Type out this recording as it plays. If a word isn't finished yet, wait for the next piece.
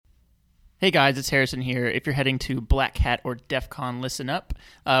Hey guys, it's Harrison here. If you're heading to Black Hat or DEF CON, listen up.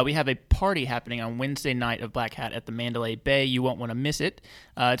 We have a party happening on Wednesday night of Black Hat at the Mandalay Bay. You won't want to miss it.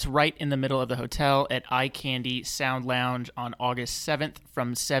 It's right in the middle of the hotel at Eye Candy Sound Lounge on August 7th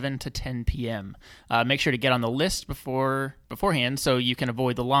from 7 to 10 p.m. Make sure to get on the list beforehand so you can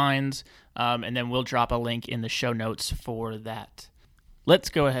avoid the lines, and then we'll drop a link in the show notes for that.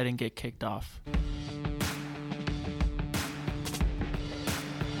 Let's go ahead and get kicked off.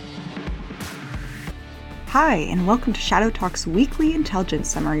 Hi, and welcome to Shadow Talk's weekly intelligence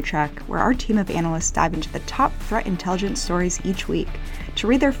summary track, where our team of analysts dive into the top threat intelligence stories each week. To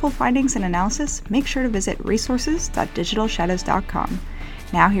read their full findings and analysis, make sure to visit resources.digitalshadows.com.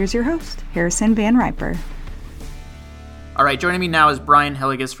 Now here's your host, Harrison Van Riper. All right, joining me now is Brian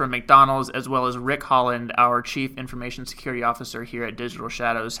Hillegas from McDonald's, as well as Rick Holland, our Chief Information Security Officer here at Digital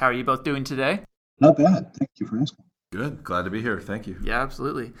Shadows. How are you both doing today? Not bad. Thank you for asking. Good. Glad to be here. Thank you. Yeah,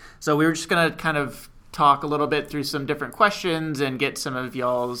 absolutely. So we were just going to kind of talk a little bit through some different questions and get some of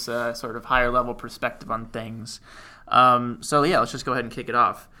y'all's sort of higher level perspective on things. Let's just go ahead and kick it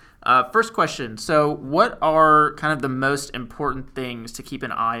off. First question. So what are kind of the most important things to keep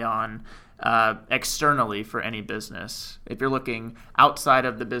an eye on externally for any business? If you're looking outside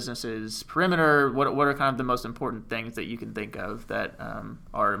of the business's perimeter, what are kind of the most important things that you can think of that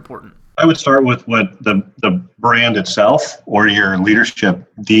are important? I would start with what the brand itself or your leadership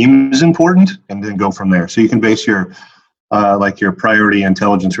deems important, and then go from there. So you can base your your priority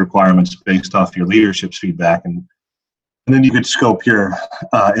intelligence requirements based off your leadership's feedback, and then you could scope your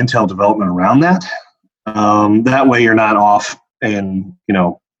intel development around that. That way, you're not off in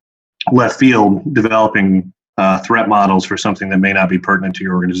left field developing threat models for something that may not be pertinent to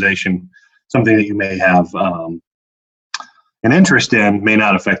your organization, something that you may have an interest in may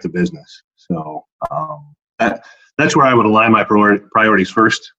not affect the business. So that's where I would align my priorities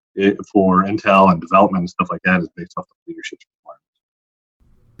first for intel and development and stuff like that, is based off the leadership requirements.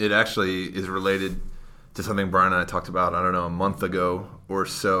 It actually is related to something Brian and I talked about, a month ago or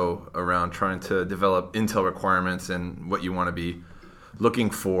so, around trying to develop intel requirements and what you want to be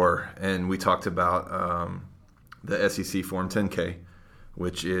looking for. And we talked about the SEC Form 10K,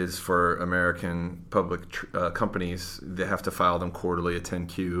 which is for American public companies. They have to file them quarterly, a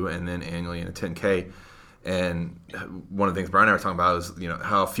 10Q, and then annually in a 10K. And one of the things Brian and I were talking about is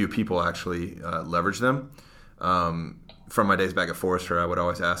how few people actually leverage them. From my days back at Forrester, I would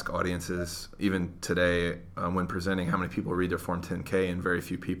always ask audiences, even today when presenting, how many people read their Form 10K, and very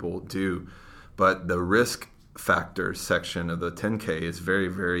few people do. But the risk factors section of the 10K is very,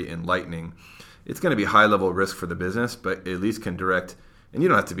 very enlightening. It's going to be high-level risk for the business, but at least can direct. And you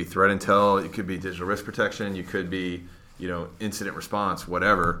don't have to be threat intel. It could be digital risk protection. You could be, incident response,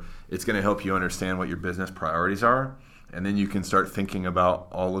 whatever. It's going to help you understand what your business priorities are. And then you can start thinking about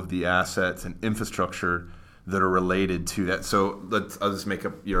all of the assets and infrastructure that are related to that. So I'll just make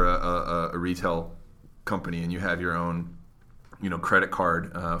up, you're a retail company and you have your own, credit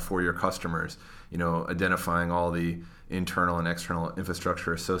card for your customers, identifying all the internal and external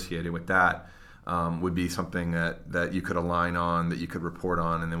infrastructure associated with that. Would be something that you could align on, that you could report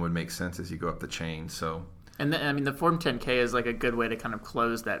on, and then would make sense as you go up the chain. So, and the Form 10K is like a good way to kind of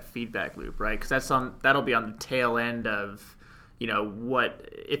close that feedback loop, right? Because that'll be on the tail end of, what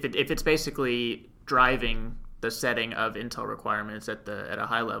if it's basically driving the setting of intel requirements at a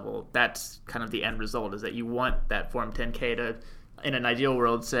high level. That's kind of the end result, is that you want that Form 10K to, in an ideal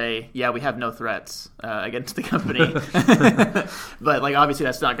world, say, yeah, we have no threats against the company. But obviously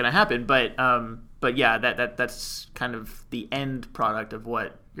that's not going to happen. But yeah, that's kind of the end product of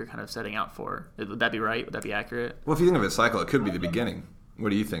what you're kind of setting out for. Would that be right? Would that be accurate? Well, if you think of a cycle, it could be the beginning. What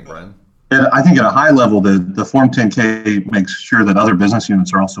do you think, Brian? And I think at a high level, the Form 10K makes sure that other business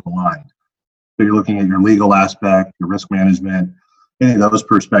units are also aligned. So you're looking at your legal aspect, your risk management, any of those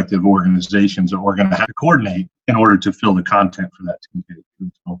prospective organizations are going to have to coordinate in order to fill the content for that 10K.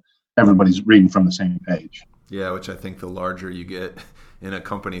 So everybody's reading from the same page. Yeah, which I think the larger you get in a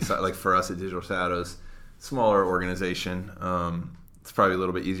company, like for us at Digital Shadows, smaller organization, it's probably a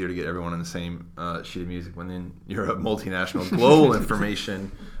little bit easier to get everyone on the same sheet of music. When then you're a multinational global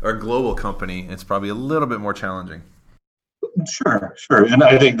information or global company, it's probably a little bit more challenging. Sure. And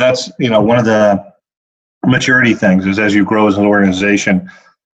I think that's, one of the maturity things is, as you grow as an organization,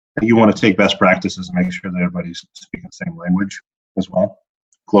 you want to take best practices and make sure that everybody's speaking the same language as well,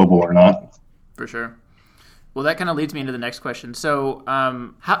 global or not. For sure. Well, that kind of leads me into the next question. So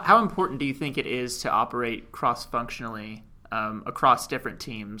how important do you think it is to operate cross-functionally across different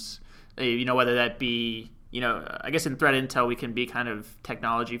teams? Whether that be, I guess in threat intel we can be kind of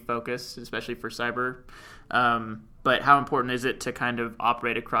technology focused, especially for cyber. But how important is it to kind of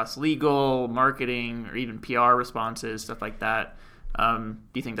operate across legal, marketing, or even PR responses, stuff like that? Do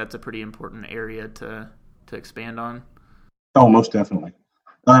you think that's a pretty important area to expand on? Oh, most definitely.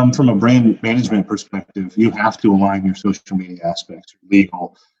 From a brand management perspective, you have to align your social media aspects, your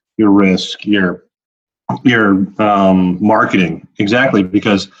legal, your risk, your marketing, exactly,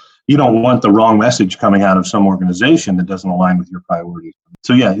 because you don't want the wrong message coming out of some organization that doesn't align with your priorities.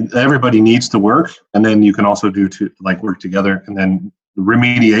 So yeah, everybody needs to work, and then you can also work together, and then the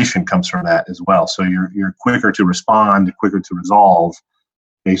remediation comes from that as well. So you're quicker to respond, quicker to resolve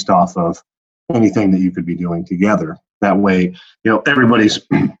based off of anything that you could be doing together. That way, everybody's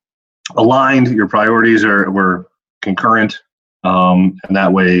aligned, your priorities were concurrent, and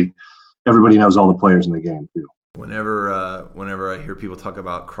that way everybody knows all the players in the game too. Whenever I hear people talk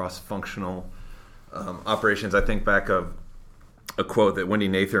about cross-functional operations, I think back of a quote that Wendy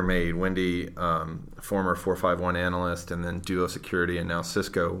Nather made. Wendy, former 451 analyst, and then Duo Security, and now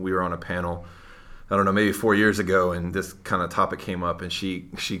Cisco. We were on a panel, I don't know, maybe 4 years ago, and this kind of topic came up, and she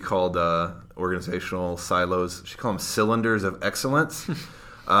called organizational silos, she called them cylinders of excellence,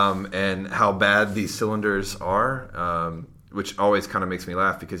 and how bad these cylinders are, which always kind of makes me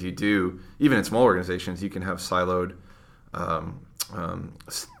laugh, because you do, even in small organizations, you can have siloed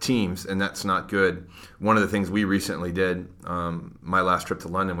teams, and that's not good. One of the things we recently did, my last trip to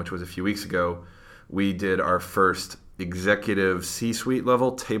London, which was a few weeks ago, we did our first executive C-suite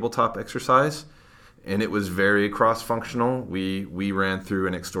level tabletop exercise, and it was very cross-functional. We ran through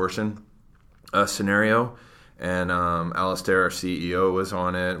an extortion scenario, and Alistair, our CEO, was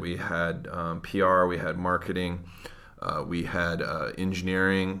on it. We had PR, we had marketing, we had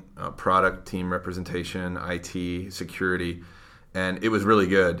engineering, product team representation, IT, security, and it was really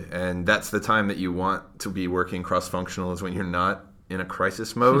good. And that's the time that you want to be working cross-functional, is when you're not in a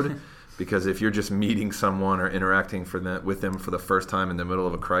crisis mode. Because if you're just meeting someone or interacting with them for the first time in the middle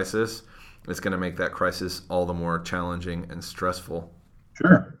of a crisis, it's going to make that crisis all the more challenging and stressful.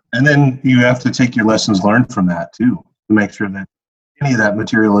 Sure. And then you have to take your lessons learned from that too, to make sure that any of that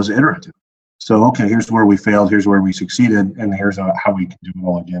material is iterative. So, okay, here's where we failed, here's where we succeeded, and here's how we can do it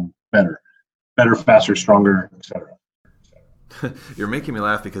all again better, faster, stronger, etc. You're making me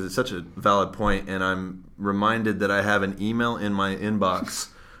laugh because it's such a valid point, and I'm reminded that I have an email in my inbox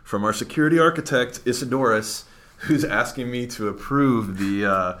from our security architect, Isidoris, who's asking me to approve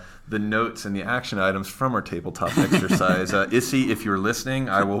the notes and the action items from our tabletop exercise. Issy, if you're listening,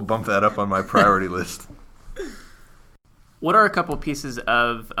 I will bump that up on my priority list. What are a couple pieces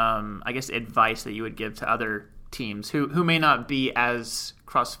of, advice that you would give to other teams who may not be as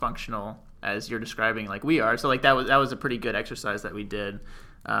cross-functional as you're describing, like we are? So, like that was a pretty good exercise that we did,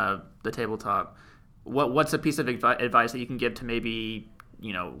 the tabletop. What's a piece of advice that you can give to maybe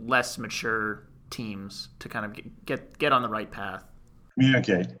less mature teams to kind of get on the right path?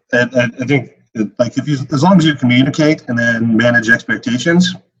 Communicate. And I think, like, as long as you communicate and then manage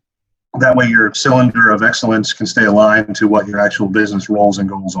expectations, that way your cylinder of excellence can stay aligned to what your actual business roles and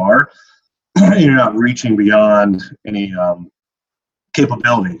goals are. You're not reaching beyond any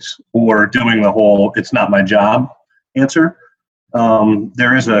capabilities or doing the whole "it's not my job" answer.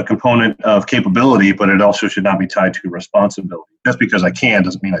 There is a component of capability, but it also should not be tied to responsibility. Just because I can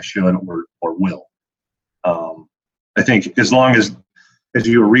doesn't mean I should or will. I think as long as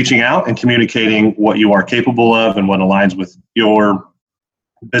you're reaching out and communicating what you are capable of and what aligns with your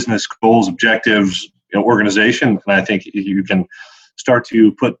business goals, objectives, organization, and I think you can start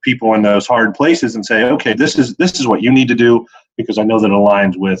to put people in those hard places and say, okay, this is what you need to do, because I know that it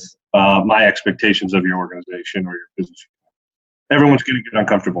aligns with my expectations of your organization or your business. Everyone's going to get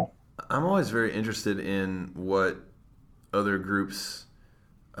uncomfortable. I'm always very interested in what other groups'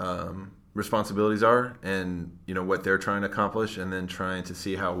 responsibilities are, and what they're trying to accomplish, and then trying to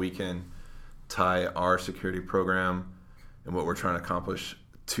see how we can tie our security program and what we're trying to accomplish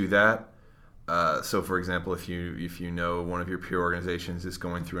to that. So, for example, if you know one of your peer organizations is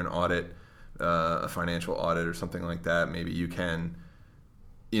going through an audit, a financial audit or something like that, maybe you can,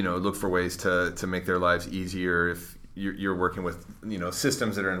 look for ways to make their lives easier. If you're working with,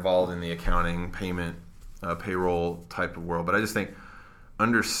 systems that are involved in the accounting, payment, payroll type of world. But I just think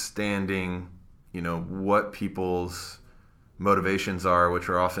understanding, what people's motivations are, which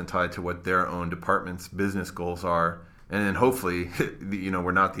are often tied to what their own department's business goals are. And then hopefully,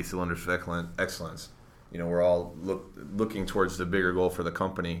 we're not these cylinders of excellence. We're all looking towards the bigger goal for the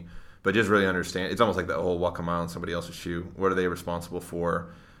company, but just really understand. It's almost like that whole walk a mile in somebody else's shoe. What are they responsible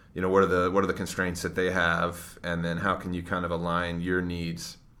for? What are the constraints that they have, and then how can you kind of align your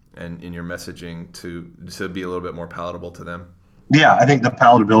needs and in your messaging to be a little bit more palatable to them? Yeah, I think the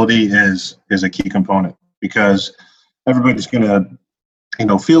palatability is a key component, because everybody's going to,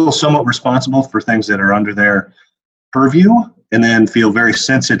 feel somewhat responsible for things that are under their purview, and then feel very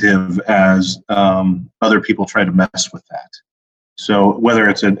sensitive as other people try to mess with that. So whether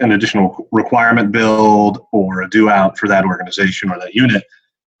it's an additional requirement build or a due out for that organization or that unit,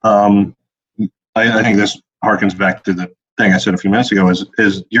 I think this harkens back to the thing I said a few minutes ago,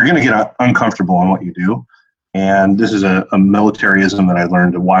 is you're going to get uncomfortable in what you do. And this is a militarism that I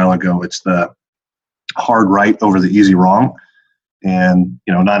learned a while ago. It's the hard right over the easy wrong. And,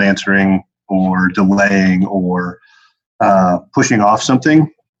 not answering or delaying or pushing off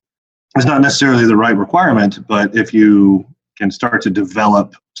something is not necessarily the right requirement. But if you can start to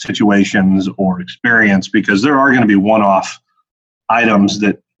develop situations or experience, because there are going to be one-off items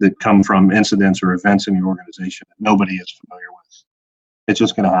that come from incidents or events in your organization that nobody is familiar with. It's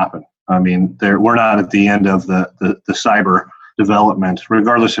just going to happen. I mean, we're not at the end of the cyber development.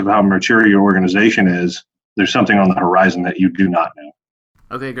 Regardless of how mature your organization is, there's something on the horizon that you do not know.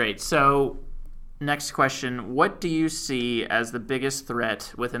 Okay, great. So next question, what do you see as the biggest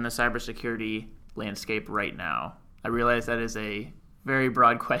threat within the cybersecurity landscape right now? I realize that is a very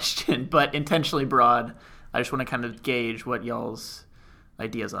broad question, but intentionally broad. I just want to kind of gauge what y'all's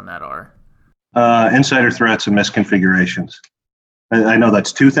ideas on that are. Insider threats and misconfigurations. I know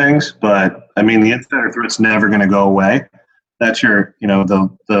that's two things, but I mean, the insider threat's never going to go away. That's your,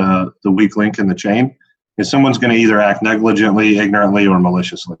 the weak link in the chain. Is someone's going to either act negligently, ignorantly, or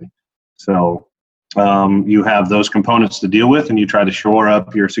maliciously. So you have those components to deal with, and you try to shore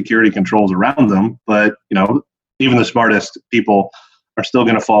up your security controls around them. But, even the smartest people are still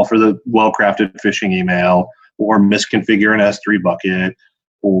going to fall for the well-crafted phishing email or misconfigure an S3 bucket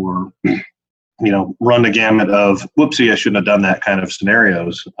or, run the gamut of, whoopsie, I shouldn't have done that kind of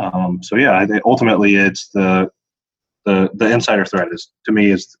scenarios. So yeah, I think ultimately it's the insider threat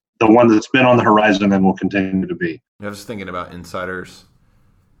is the one that's been on the horizon and will continue to be. I was thinking about insiders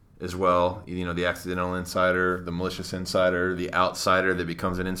as well. The accidental insider, the malicious insider, the outsider that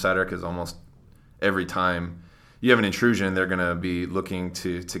becomes an insider, because almost every time you have an intrusion, they're going to be looking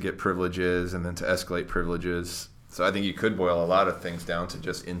to get privileges and then to escalate privileges. So I think you could boil a lot of things down to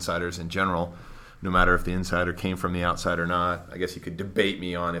just insiders in general, no matter if the insider came from the outside or not. I guess you could debate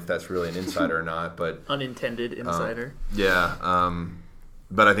me on if that's really an insider or not, but unintended insider.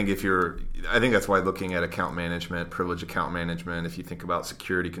 But I think I think that's why looking at account management, privileged account management, if you think about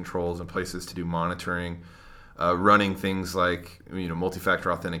security controls and places to do monitoring, running things like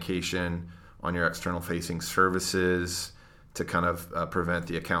multi-factor authentication on your external facing services to kind of prevent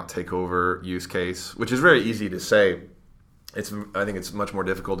the account takeover use case, which is very easy to say. I think it's much more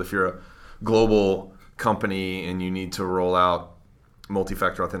difficult if you're a global company and you need to roll out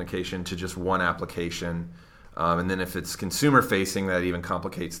multi-factor authentication to just one application. And then if it's consumer facing, that even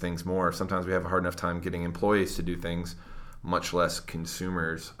complicates things more. Sometimes we have a hard enough time getting employees to do things, much less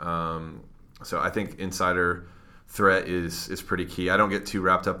consumers. So I think insider threat is pretty key. I don't get too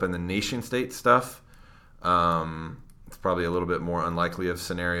wrapped up in the nation state stuff. It's probably a little bit more unlikely of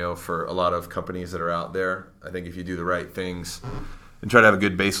scenario for a lot of companies that are out there. I think if you do the right things and try to have a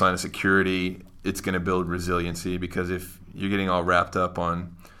good baseline of security, it's going to build resiliency, because if you're getting all wrapped up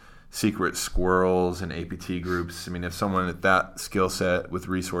on secret squirrels and APT groups, I mean, if someone at that skill set with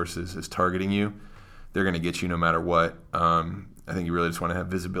resources is targeting you, they're going to get you no matter what. I think you really just want to have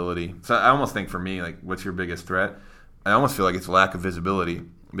visibility. So I almost think for me, like, what's your biggest threat? I almost feel like it's lack of visibility,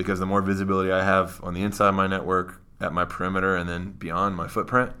 because the more visibility I have on the inside of my network, at my perimeter, and then beyond my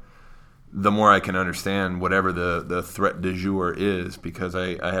footprint, the more I can understand whatever the threat du jour is, because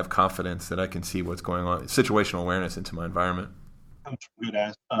I have confidence that I can see what's going on. Situational awareness into my environment. Good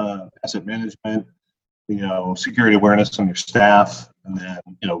asset management, security awareness on your staff, and then,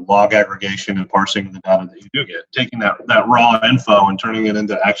 log aggregation and parsing of the data that you do get, taking that raw info and turning it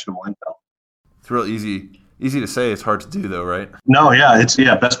into actionable intel. It's real easy to say. It's hard to do, though, right? No,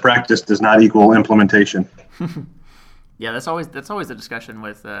 yeah, best practice does not equal implementation. Yeah, that's always the discussion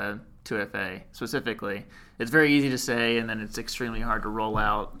with 2FA specifically. It's very easy to say, and then it's extremely hard to roll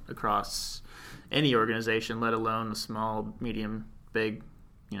out across any organization, let alone a small, medium, big,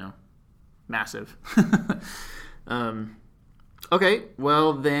 massive. Okay,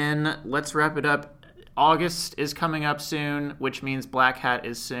 well then let's wrap it up. August is coming up soon, which means Black Hat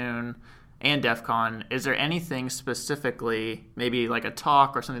is soon, and DEF CON. Is there anything specifically, maybe like a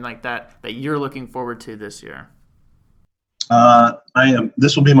talk or something like that you're looking forward to this year?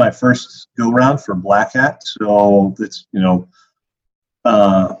 This will be my first go round for Black Hat, so it's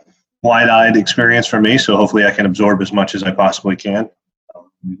wide-eyed experience for me. So hopefully I can absorb as much as I possibly can.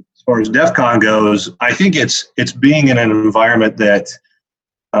 As far as DEF CON goes, I think it's being in an environment that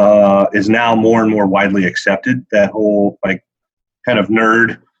is now more and more widely accepted. That whole like kind of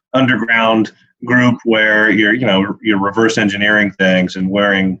nerd underground group where you're reverse engineering things and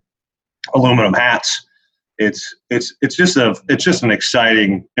wearing aluminum hats. It's just an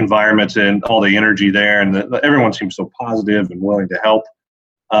exciting environment, and all the energy there, and everyone seems so positive and willing to help.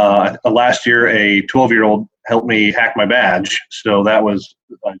 Last year, a 12-year-old helped me hack my badge, so that was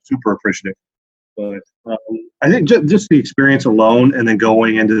super appreciative. But I think just the experience alone, and then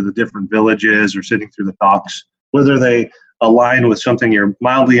going into the different villages or sitting through the talks, whether they align with something you're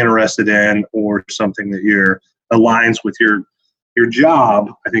mildly interested in or something that aligns with your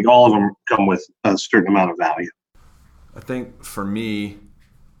job, I think all of them come with a certain amount of value. I think for me,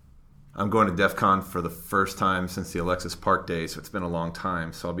 I'm going to DEF CON for the first time since the Alexis Park days, so it's been a long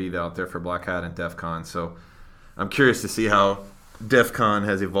time. So I'll be out there for Black Hat and DEF CON. So I'm curious to see how DEF CON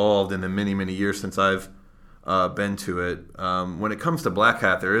has evolved in the many, many years since I've been to it. When it comes to Black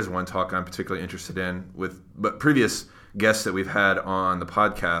Hat, there is one talk I'm particularly interested in but previous guests that we've had on the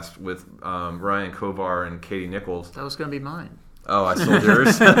podcast with Ryan Kovar and Katie Nichols. That was going to be mine. Oh, I sold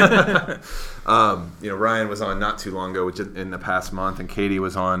yours. Ryan was on not too long ago, which in the past month, and Katie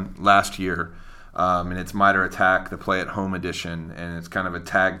was on last year. And it's Miter Attack, the Play at Home edition, and it's kind of a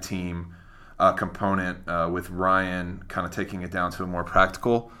tag team component with Ryan kind of taking it down to a more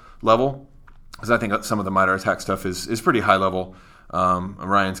practical level. Because I think some of the Miter Attack stuff is pretty high level.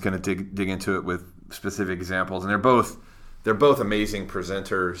 Ryan's going to dig into it with specific examples, and they're both amazing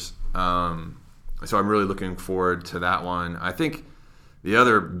presenters. So I'm really looking forward to that one. I think the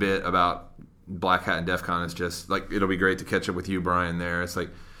other bit about Black Hat and DEF CON is just like it'll be great to catch up with you, Brian. There, it's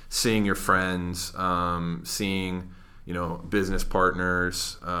like seeing your friends, seeing business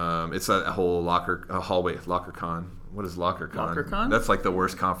partners. It's a whole hallway LockerCon. What is LockerCon? LockerCon? That's like the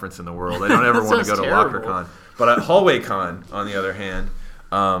worst conference in the world. I don't ever want to go to terrible. LockerCon. But at HallwayCon, on the other hand,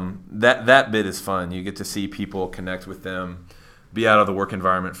 that bit is fun. You get to see people, connect with them, be out of the work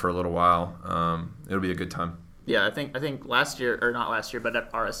environment for a little while. It'll be a good time. Yeah, I think last year, or not last year, but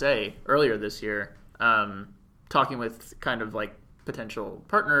at RSA earlier this year, talking with kind of like potential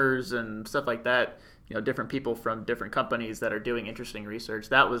partners and stuff like that, different people from different companies that are doing interesting research.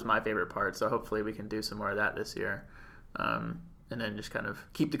 That was my favorite part. So hopefully we can do some more of that this year. And then just kind of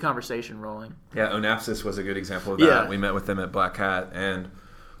keep the conversation rolling. Yeah, Onapsis was a good example of that. Yeah. We met with them at Black Hat and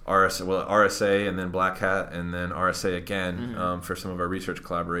RSA and then Black Hat and then RSA again for some of our research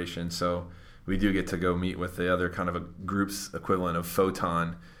collaboration. So we do get to go meet with the other kind of a group's equivalent of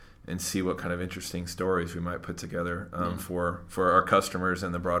Photon and see what kind of interesting stories we might put together for our customers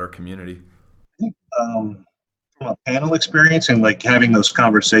and the broader community. I think from a panel experience and like having those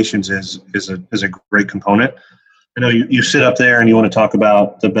conversations is a great component. I know you sit up there and you want to talk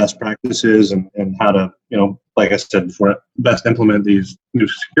about the best practices and how to, like I said before, best implement these new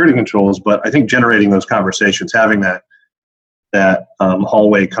security controls. But I think generating those conversations, having that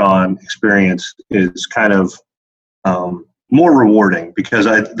hallway con experience is kind of more rewarding because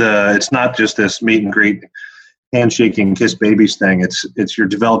it's not just this meet and greet, handshaking, kiss babies thing. It's you're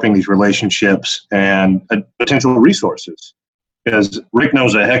developing these relationships and potential resources. Because Rick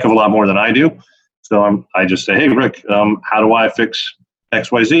knows a heck of a lot more than I do. So I just say, hey, Rick, how do I fix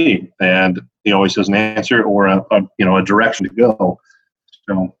XYZ? And he always has an answer or a direction to go.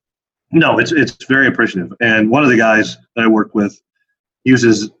 So, no, it's very appreciative. And one of the guys that I work with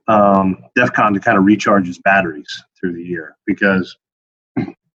uses DEF CON to kind of recharge his batteries through the year. Because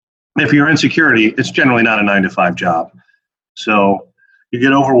if you're in security, it's generally not a 9-to-5 job. So you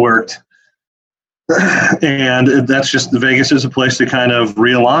get overworked. And that's just Vegas is a place to kind of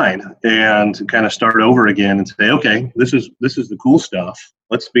realign and kind of start over again and say, okay, this is the cool stuff.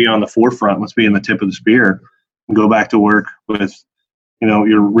 Let's be on the forefront. Let's be in the tip of the spear and go back to work with,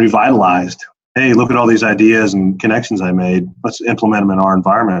 you're revitalized. Hey, look at all these ideas and connections I made. Let's implement them in our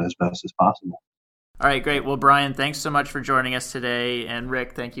environment as best as possible. All right, great. Well, Brian, thanks so much for joining us today. And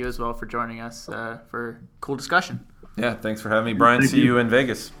Rick, thank you as well for joining us for cool discussion. Yeah, thanks for having me, Brian. See you in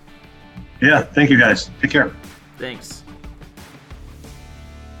Vegas. Yeah, thank you guys. Take care. Thanks.